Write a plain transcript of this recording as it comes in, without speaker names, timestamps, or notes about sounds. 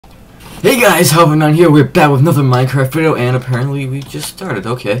Hey guys, Hovenon here, we're back with another Minecraft video, and apparently we just started,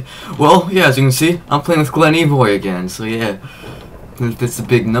 okay. Well, yeah, as you can see, I'm playing with Glen Boy again, so yeah. That's the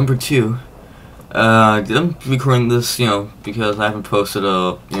big number 2. I'm recording this, because I haven't posted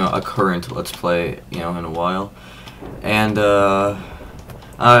a current Let's Play, in a while. And, I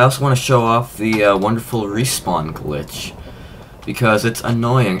also want to show off the, wonderful respawn glitch. Because it's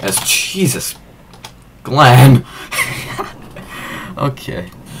annoying as Jesus. Glen!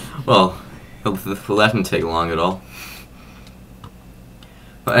 Okay. Well, that didn't take long at all.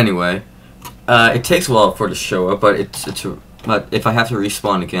 But anyway, it takes a while for it to show up, but but if I have to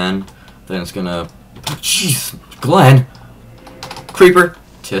respawn again, then it's gonna. Jeez, Glen, creeper,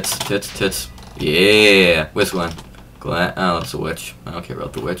 tits. Yeah, where's Glen? Glen, oh, that's a witch. I don't care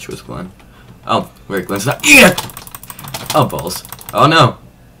about the witch. Where's Glen? Oh, wait, Glen's not. Eat it! Oh balls! Oh no!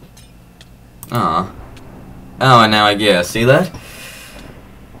 Aw. Oh, and now I guess. See that?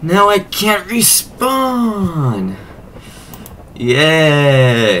 Now I can't respawn!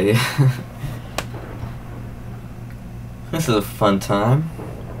 Yay! This is a fun time.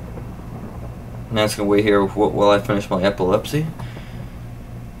 Now it's gonna wait here while I finish my epilepsy.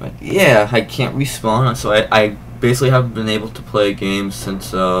 But yeah, I can't respawn, so I basically haven't been able to play a game since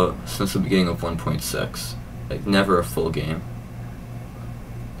the beginning of 1.6. Like, never a full game.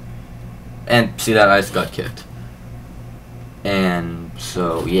 And see that, I just got kicked. And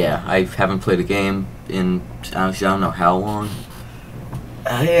so yeah, I haven't played a game in honestly I don't know how long.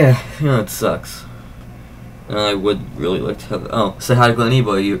 Yeah, it sucks. And I would really like to have. Oh, say hi to Glen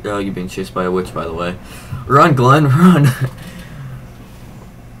Boy. You're being chased by a witch, by the way. Run, Glen, run!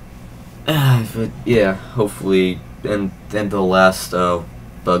 But yeah, hopefully, and the last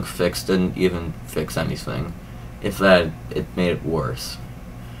bug fix didn't even fix anything. If that, it made it worse.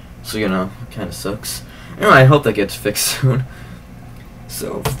 So it kind of sucks. Anyway, I hope that gets fixed soon.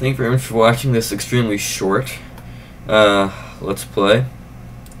 So, thank you very much for watching this extremely short Let's Play.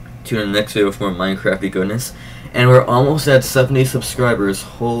 Tune in the next video for more Minecrafty goodness. And we're almost at 70 subscribers.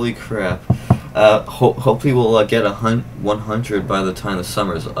 Holy crap. Hopefully we'll get 100 by the time the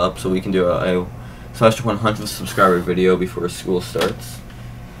summer's up, so we can do a special 100 subscriber video before school starts.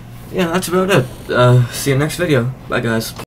 Yeah, that's about it. See you next video. Bye, guys.